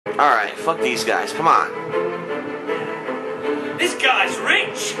Alright, fuck these guys. Come on. This guy's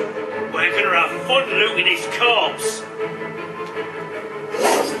rich. We're gonna have fun looting his corpse.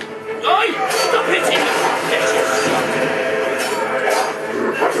 Oi! Stop hitting me!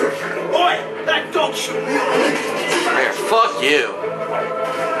 Oi! That dodge! There, fuck you.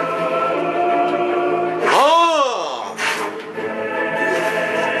 Oh!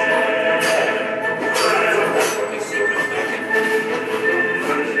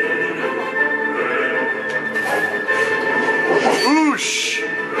 Oosh!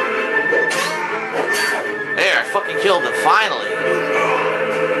 There, I fucking killed him, finally.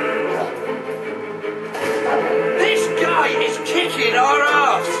 This guy is kicking our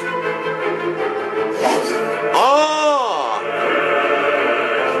ass! Oh!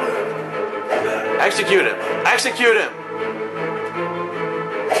 Execute him! Execute him!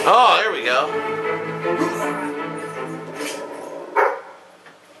 Oh, there we go.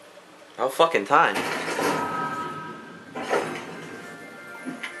 Oh, fucking time.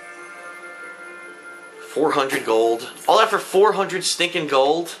 $400 gold. All that for 400 stinking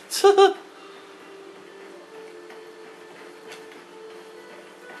gold?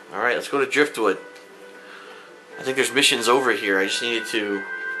 Alright, let's go to Driftwood. I think there's missions over here. I just needed to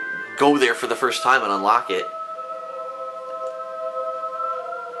go there for the first time and unlock it.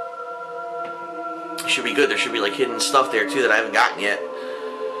 Should be good. There should be like hidden stuff there too that I haven't gotten yet.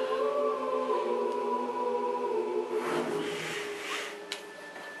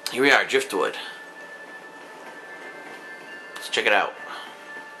 Here we are, Driftwood. Let's check it out.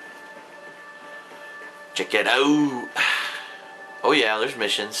 Check it out. Oh yeah, there's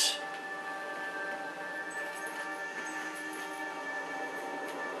missions.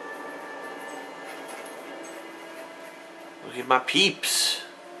 Look at my peeps.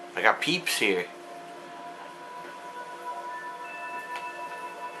 I got peeps here.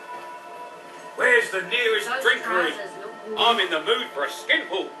 Where's the nearest drinkery? I'm in the mood for a skin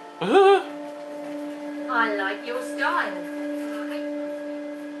pool. I like your style.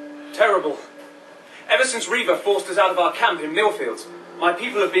 Terrible. Ever since Reaver forced us out of our camp in Millfields, my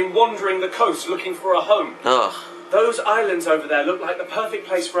people have been wandering the coast looking for a home. Ugh. Those islands over there look like the perfect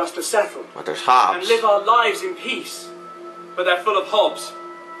place for us to settle. But there's Hobbs. And live our lives in peace. But they're full of hobs.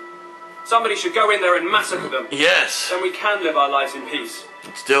 Somebody should go in there and massacre them. Yes. Then we can live our lives in peace.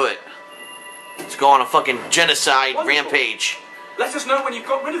 Let's do it. Let's go on a fucking genocide Wonderful. rampage. Let us know when you've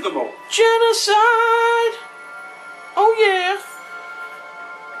got rid of them all. Genocide! Oh yeah.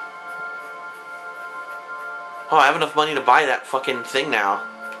 Oh, I have enough money to buy that fucking thing now.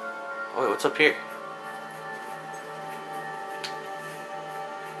 Oh wait, what's up here?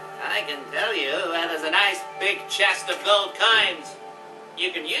 I can tell you that is a nice big chest of gold coins.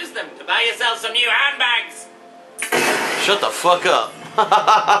 You can use them to buy yourself some new handbags. Shut the fuck up.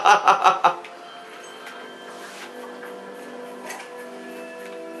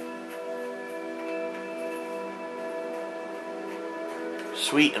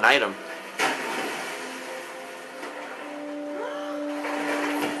 Sweet, an item.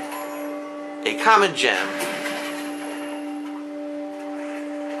 A common gem.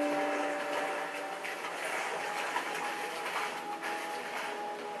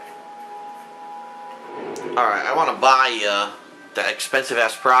 Alright, I want to buy that expensive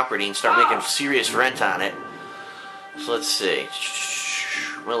ass property and start making serious rent on it. So let's see.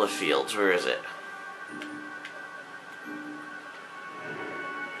 Millifields, where is it?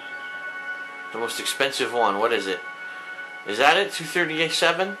 The most expensive one, what is it? Is that it?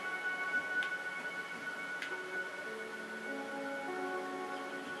 237?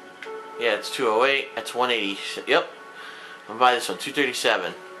 Yeah, it's 208. That's 180. Yep. I'm gonna buy this one,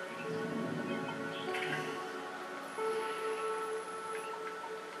 237.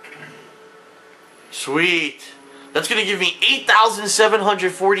 Sweet. That's gonna give me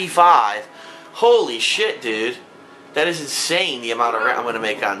 8,745. Holy shit, dude. That is insane, the amount of rent I'm gonna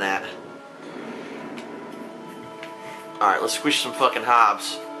make on that. Alright, let's squish some fucking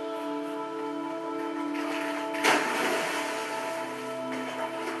Hobbs.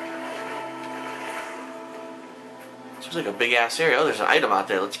 Seems like a big ass area. Oh, there's an item out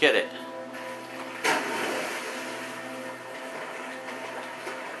there. Let's get it.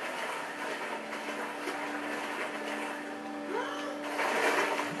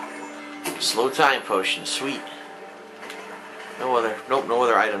 Slow time potion. Sweet. No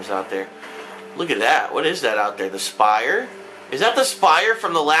other items out there. Look at that. What is that out there? The spire? Is that the spire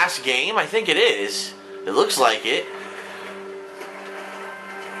from the last game? I think it is. It looks like it.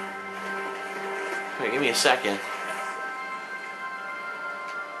 Wait, give me a second.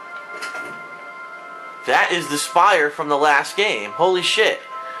 That is the spire from the last game. Holy shit.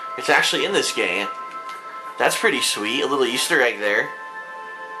 It's actually in this game. That's pretty sweet. A little Easter egg there.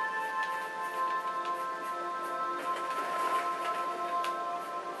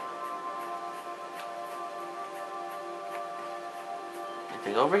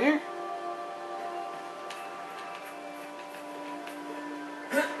 Anything over here?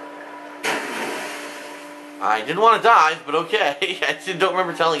 I didn't want to dive, but okay. I don't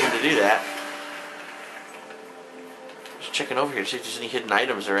remember telling him to do that. Just checking over here to see if there's any hidden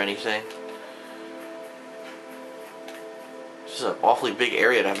items or anything. This is an awfully big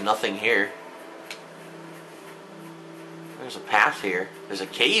area to have nothing here. There's a path here. There's a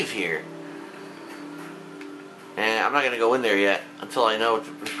cave here. And I'm not going to go in there yet until I know.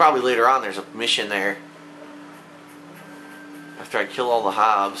 Probably later on there's a mission there. After I kill all the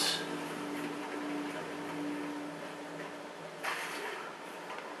hobs.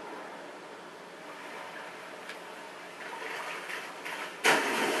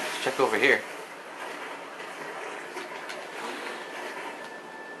 Let's check over here.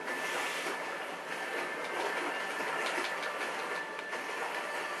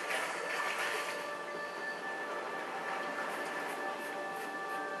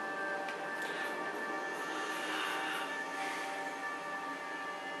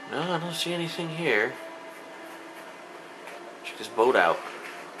 No, I don't see anything here. Check this boat out.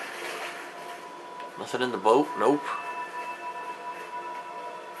 Nothing in the boat? Nope.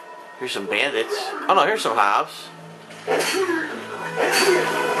 Here's some bandits. Oh no, here's some hobs.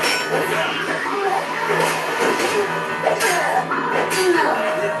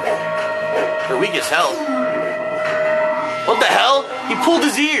 They're weak as hell. What the hell? He pulled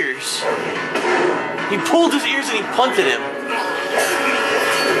his ears. He pulled his ears and he punted him.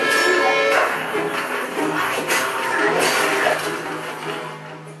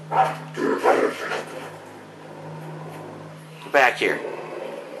 Get back here.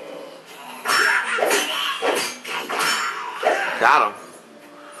 Got him.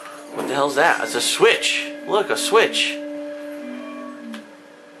 What the hell's that? It's a switch. Look, a switch.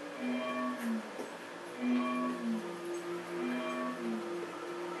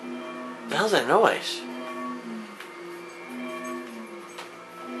 What the hell's that noise?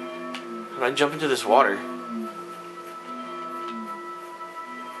 How did I jump into this water?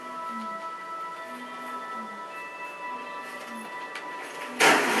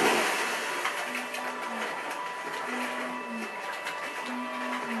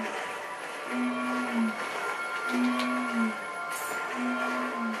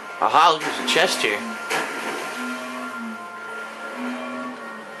 Aha, look, there's a chest here.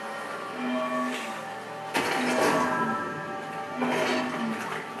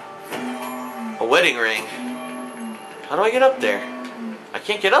 A wedding ring. How do I get up there? I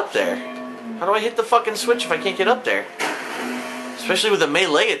can't get up there. How do I hit the fucking switch if I can't get up there? Especially with a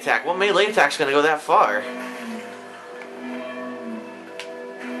melee attack. What melee attack's gonna go that far?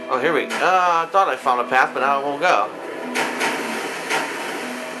 Oh, here we go. I thought I found a path, but now it won't go.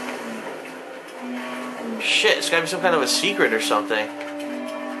 Shit, it's gotta be some kind of a secret or something.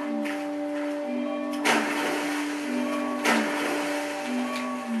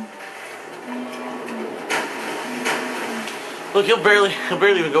 Look, he'll barely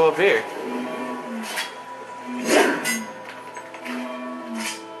even go up here.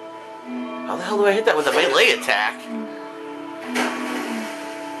 How the hell do I hit that with a melee attack?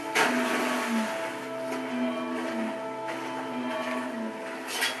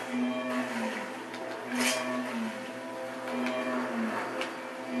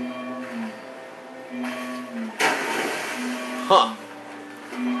 Huh.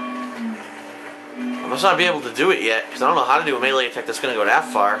 I must not be able to do it yet, because I don't know how to do a melee attack that's going to go that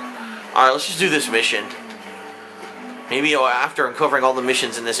far. Alright, let's just do this mission. Maybe after uncovering all the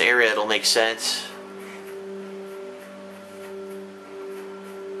missions in this area, it'll make sense.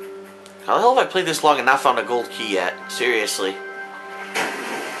 How the hell have I played this long and not found a gold key yet? Seriously.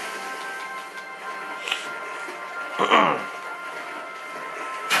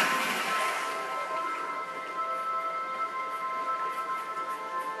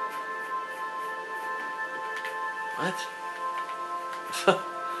 What?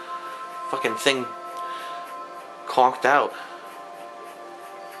 Fucking thing conked out.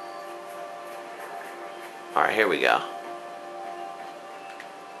 Alright, here we go.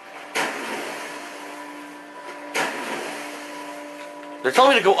 They're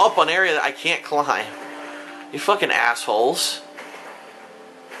telling me to go up an area that I can't climb. You fucking assholes.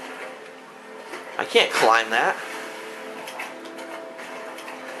 I can't climb that.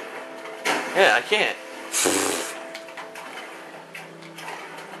 Yeah, I can't.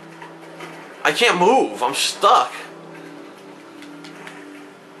 I can't move. I'm stuck.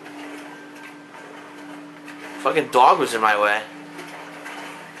 Fucking dog was in my way.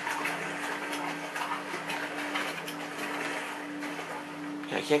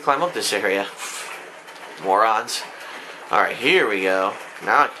 I can't climb up this area. Morons. Alright, here we go.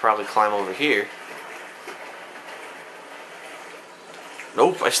 Now I can probably climb over here.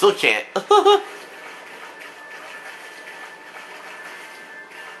 Nope, I still can't.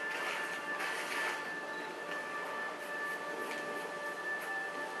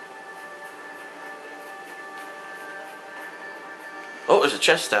 Oh, there's a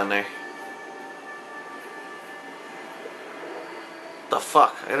chest down there. The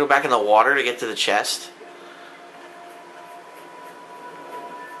fuck? I gotta go back in the water to get to the chest?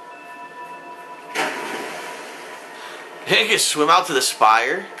 I can swim out to the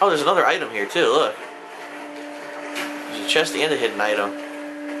spire. Oh, there's another item here too, look. There's a chest and a hidden item.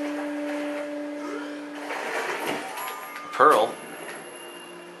 A pearl.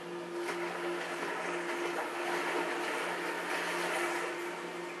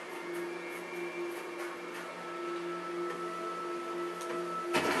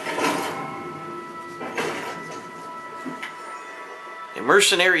 A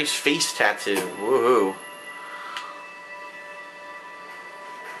mercenary's face tattoo. Woohoo.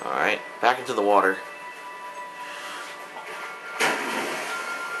 Alright, back into the water.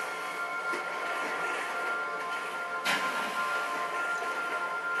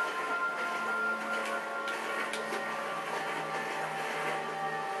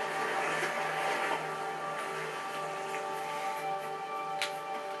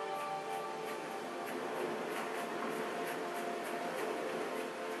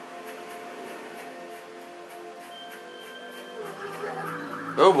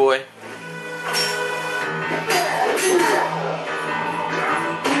 Oh boy.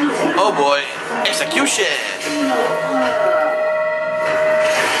 Oh boy. Execution!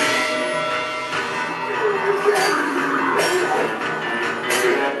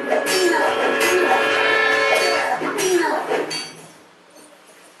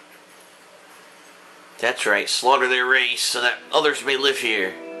 That's right. Slaughter their race so that others may live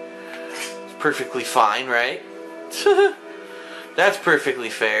here. It's perfectly fine, right? That's perfectly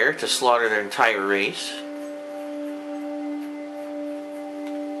fair, to slaughter their entire race.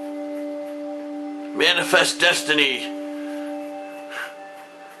 Manifest destiny.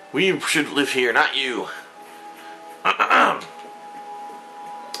 We should live here, not you. Oh,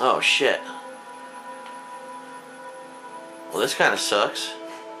 shit. Well, this kind of sucks.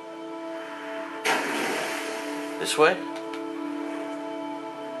 This way?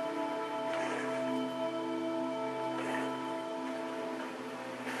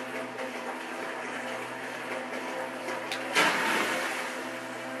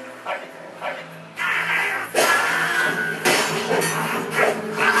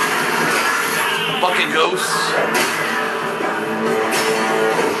 Fucking ghosts.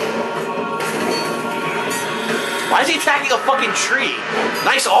 Why is he attacking a fucking tree?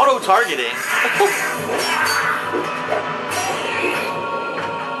 Nice auto-targeting.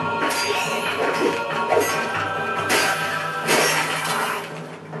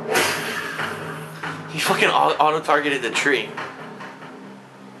 He fucking auto-targeted the tree.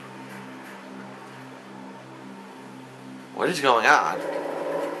 What is going on?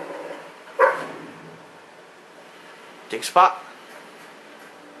 Dig spot?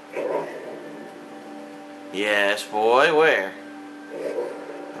 Yes, boy, where?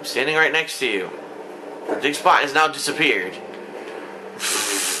 I'm standing right next to you. The dig spot has now disappeared.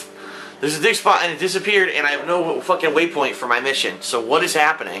 There's a dig spot and it disappeared and I have no fucking waypoint for my mission. So what is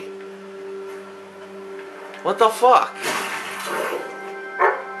happening? What the fuck?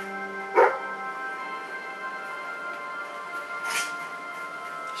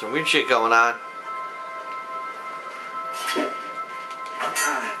 Some weird shit going on.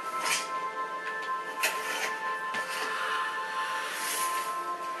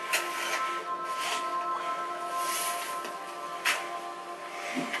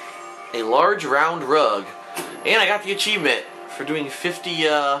 A large round rug. And I got the achievement for doing 50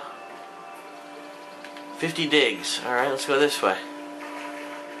 digs. Alright, let's go this way.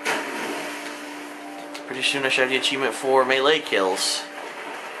 Pretty soon I should have the achievement for melee kills.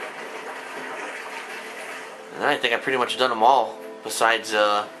 And I think I've pretty much done them all. Besides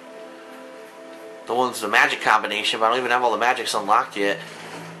the ones, the magic combination, but I don't even have all the magics unlocked yet.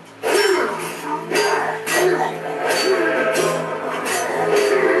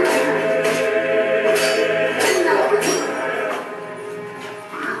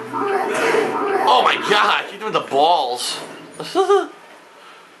 Oh my god, he's doing the balls.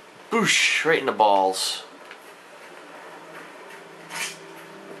 Boosh, right in the balls.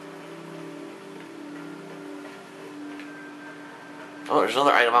 Oh, there's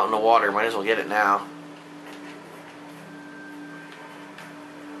another item out in the water. Might as well get it now.